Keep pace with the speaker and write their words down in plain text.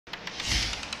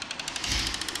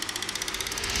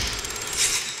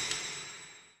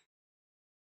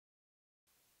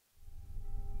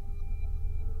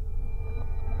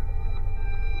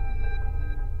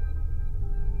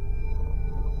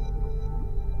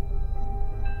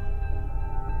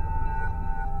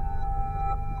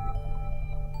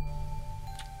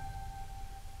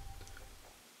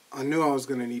I knew I was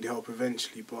going to need help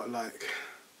eventually, but like,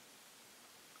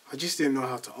 I just didn't know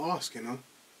how to ask, you know?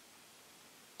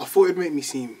 I thought it'd make me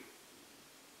seem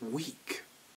weak.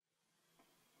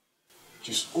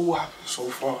 Just all happened so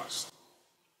fast.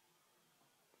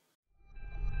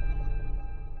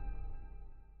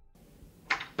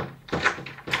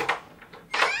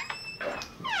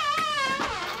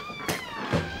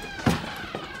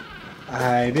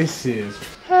 Aye, this is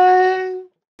pain.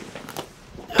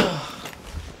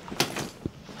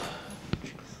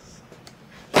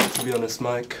 To be honest,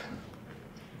 Mike,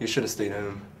 you should have stayed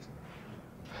home.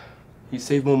 You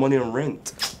save more money on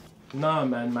rent. Nah,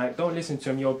 man, Mike, don't listen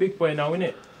to him. You're a big boy now,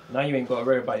 innit? Now you ain't got to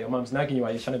worry about your mum's nagging you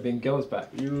while you're trying to bring girls back.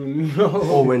 You know.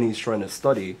 Or when he's trying to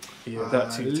study. Yeah,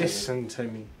 that too. Listen to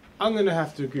me. I'm going to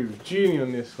have to agree with Junior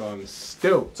on this one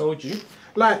still. Told you.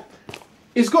 Like,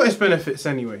 it's got its benefits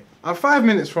anyway. I'm 5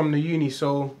 minutes from the uni,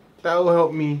 so that'll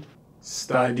help me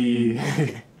study.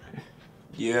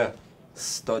 Yeah,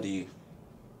 study.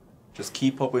 Just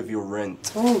keep up with your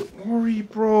rent. Don't worry,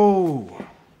 bro.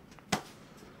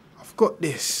 I've got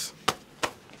this.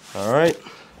 All right.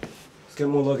 Let's get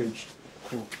more luggage.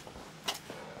 Cool.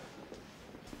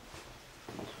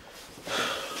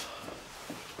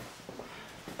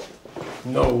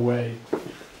 No way.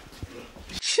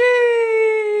 Jeez!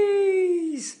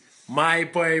 My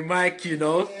boy Mike, you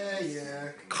know.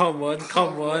 Yeah. Come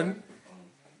on.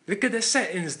 Look at the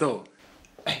settings though.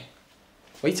 Hey,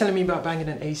 what are you telling me about banging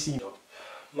an AC?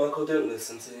 Michael, don't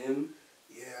listen to him.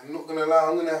 Yeah, I'm not gonna lie,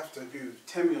 I'm gonna have to agree with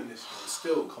Temmie on this one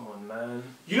still. Come on, man.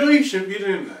 You know you shouldn't be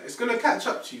doing that. It's gonna catch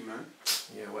up to you, man.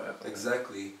 Yeah, whatever.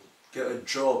 Exactly. Get a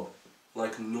job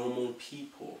like normal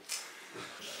people.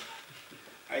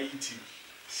 Hey, you two.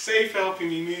 Safe helping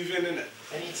me move in, innit?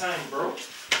 Anytime, bro.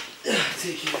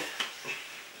 Take it.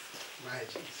 My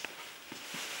jeez.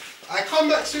 I come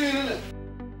back soon, innit?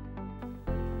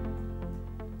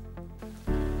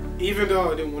 Even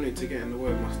though I didn't want it to get in the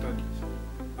way of my studies,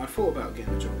 I thought about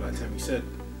getting a job like Temmie said.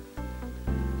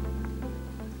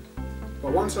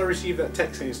 But once I received that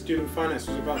text saying student finance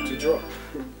was about to drop,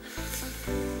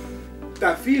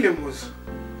 that feeling was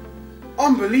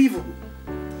unbelievable.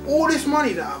 All this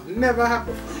money that I've never had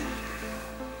before.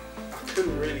 I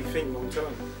couldn't really think long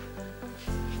term.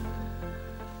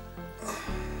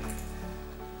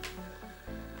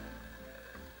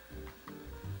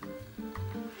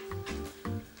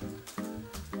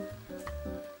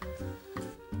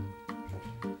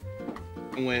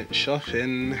 Went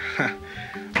shopping.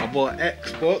 I bought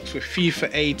Xbox with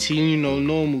FIFA 18, you know,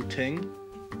 normal thing.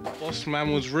 Boss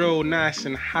man was real nice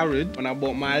and harrowed when I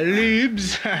bought my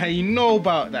Loubs. You know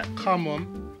about that, come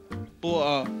on.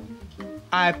 Bought a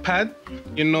iPad,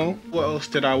 you know. What else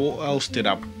did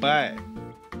I buy?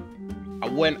 I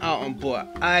went out and bought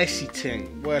an icy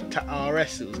thing. Word to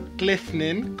RS, it was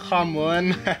glistening, come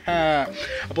on. I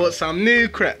bought some new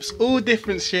crepes, all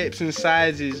different shapes and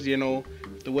sizes, you know.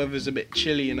 The weather's a bit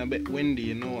chilly and a bit windy,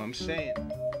 you know what I'm saying?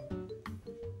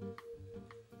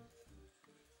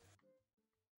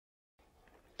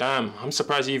 Damn, I'm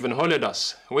surprised you even hollered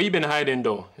us. Where you been hiding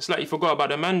though? It's like you forgot about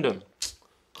the mandem.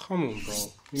 Come on, bro.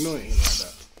 You know it ain't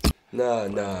like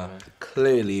that. Nah.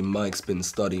 Clearly Mike's been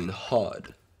studying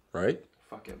hard, right?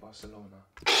 Fuck it, Barcelona.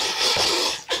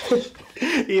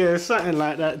 Yeah, something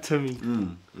like that to me.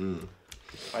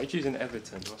 Why are you choosing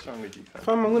Everton? What's wrong with you, fam?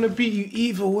 Fam, I'm gonna beat you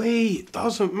either way. It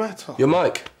doesn't matter. Yo,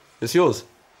 Mike, it's yours.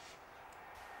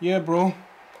 Yeah, bro.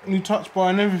 New touch bar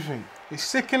and everything. It's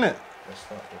sick, innit? Let's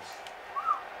start this.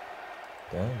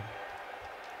 Damn.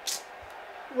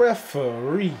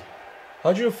 Referee.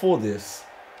 How'd you afford this?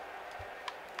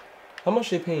 How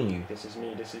much are they paying you? This is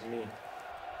me.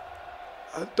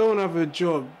 I don't have a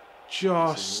job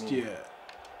just yet.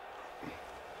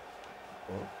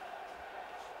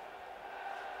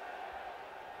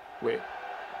 Wait,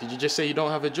 did you just say you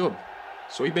don't have a job?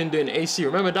 So you've been doing AC.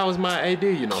 Remember, that was my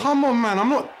idea, you know? Come on, man. I'm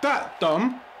not that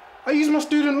dumb. I use my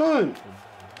student loan.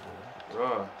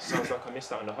 Bruh, sounds like I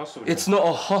missed out on the hustle. It's not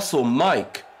a hustle,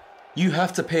 Mike. You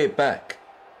have to pay it back.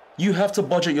 You have to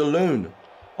budget your loan.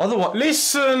 Otherwise...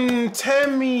 Listen,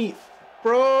 Temmie,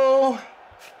 bro.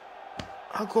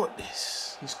 I got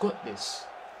this. He's got this.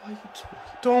 Why are you talking?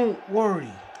 Don't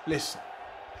worry. Listen,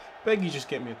 beg you just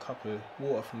get me a cup of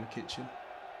water from the kitchen.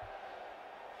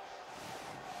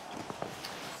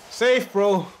 Safe,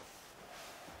 bro.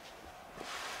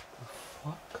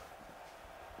 Fuck.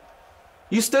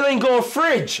 You still ain't got a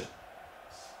fridge.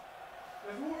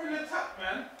 There's water in the tap,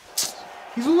 man.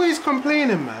 He's always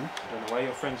complaining, man. I don't know why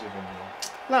you're friends with him, you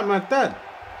know? Like my dad.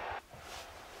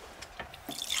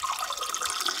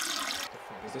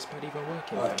 Is this pad even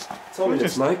working? Tell me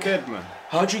this, Mike. Dead, man.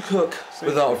 How'd you cook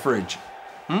without a fridge?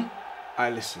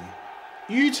 Alright, listen.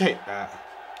 You take that,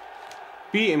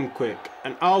 beat him quick,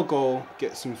 and I'll go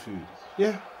get some food.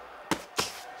 Yeah?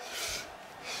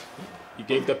 You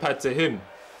gave the pad to him.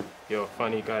 You're a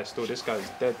funny guy still. This guy's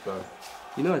dead, bro.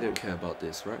 You know I don't care about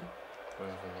this, right?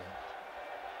 Whatever, man.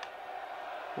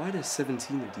 Why are there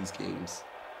 17 of these games?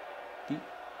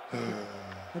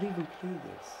 How do you even play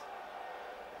this?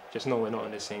 Just know we're not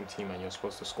on the same team and you're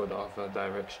supposed to score the other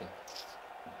direction.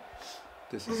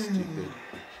 This is stupid.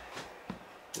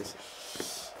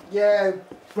 Yeah,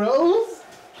 bros.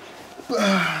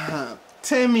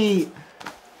 Timmy.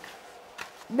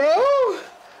 Bro.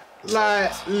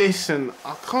 Like, listen,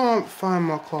 I can't find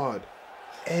my card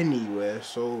anywhere,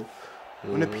 so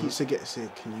when the pizza gets here,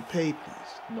 can you pay,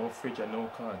 please? No fridge and no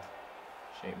card.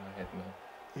 Shake my head, man.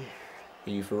 Are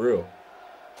you for real?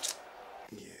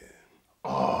 Yeah.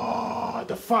 Oh,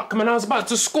 the fuck, man, I was about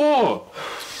to score.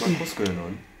 Mike, what's going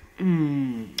on?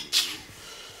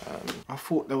 I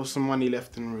thought there was some money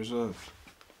left in reserve.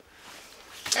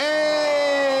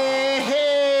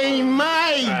 Hey,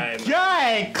 my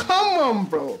guy, come on,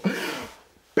 bro.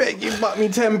 Bet you butt me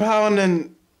 £10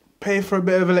 and pay for a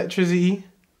bit of electricity.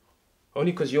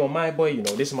 Only because you're my boy, you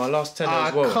know. This is my last tenner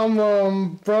as well. Come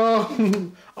on, bro.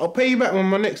 I'll pay you back when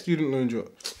my next student loan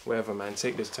drops. Whatever, man.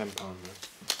 Take this £10, man.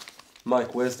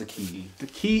 Mike, where's the key? The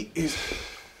key is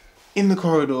in the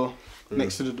corridor,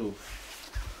 next to the door.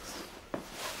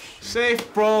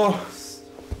 Safe, bro.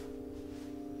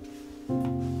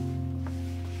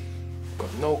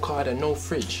 Got no card and no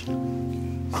fridge. I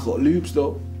got Loubs,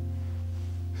 though.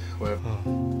 Whatever.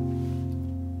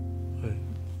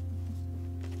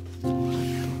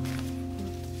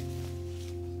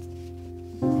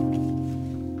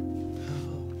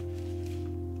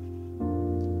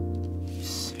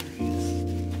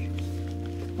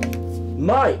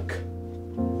 Mike!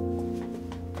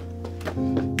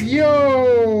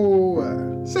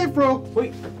 Yo! Safe, bro.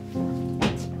 Wait.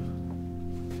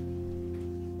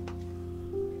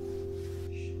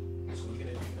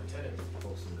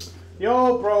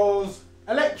 Yo, bros.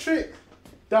 Electric.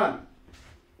 Done.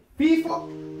 FIFA.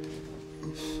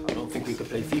 I don't think we could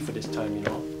play FIFA this time, you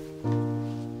know.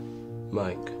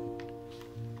 Mike.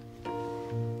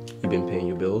 You been paying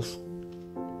your bills?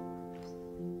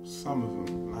 Some of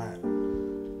them, like,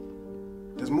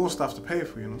 there's more stuff to pay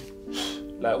for, you know.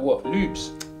 Like what?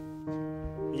 Loubs?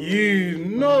 You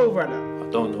know, brother. I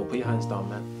don't know. Put your hands down,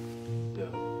 man.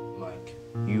 Yeah, Mike.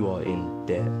 You are in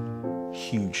debt.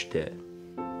 Huge debt.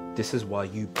 This is why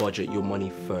you budget your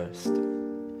money first.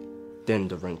 Then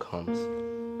the rent comes.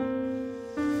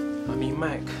 I mean,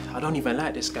 Mike, I don't even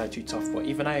like this guy too tough, but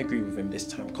even I agree with him this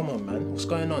time. Come on, man. What's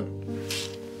going on?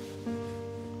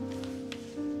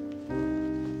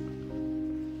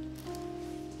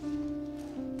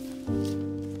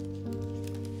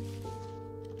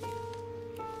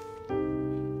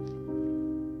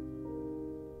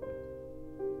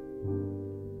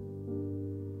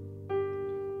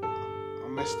 I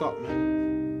messed up, man.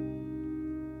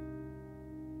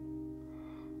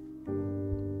 I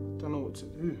don't know what to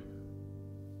do.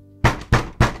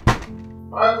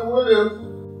 Michael Williams.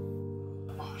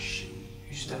 Oh, shit.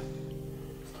 Who's that?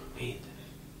 Hey.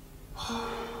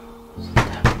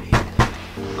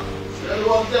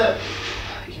 Everyone's dead.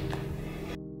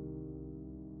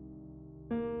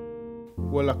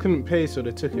 Well, I couldn't pay, so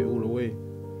they took it all away.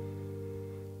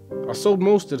 I sold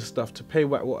most of the stuff to pay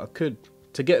back what I could,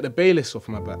 to get the bailiffs off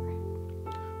my back.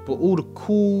 But all the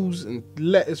calls and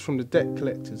letters from the debt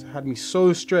collectors had me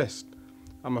so stressed,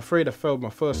 I'm afraid I failed my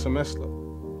first semester.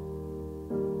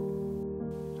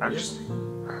 I just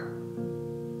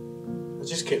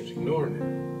kept ignoring it.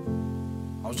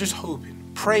 I was just hoping,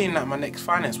 praying that my next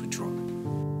finance would drop.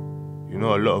 You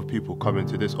know, a lot of people come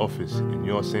into this office in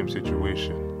your same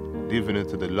situation, leaving it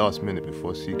to the last minute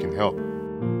before seeking help.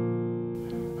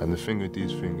 And the thing with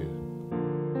these things is,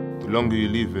 the longer you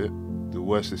leave it, the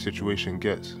worse the situation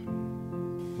gets.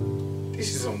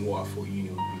 This isn't what I thought uni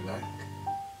would be like.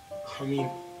 I mean,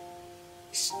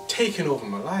 it's taken over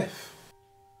my life.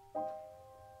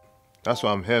 That's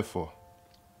what I'm here for.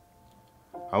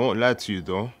 I won't lie to you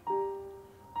though.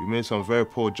 You made some very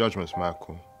poor judgments,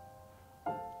 Michael.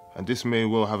 And this may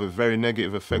well have a very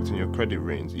negative effect on your credit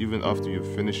ratings even after you've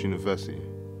finished university.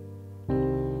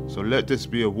 So let this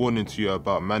be a warning to you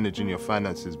about managing your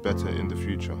finances better in the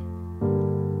future.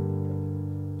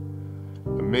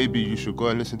 And maybe you should go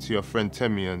and listen to your friend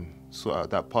Temi and sort out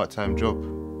that part-time job.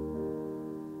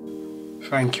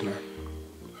 Thank you, man.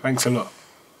 Thanks a lot.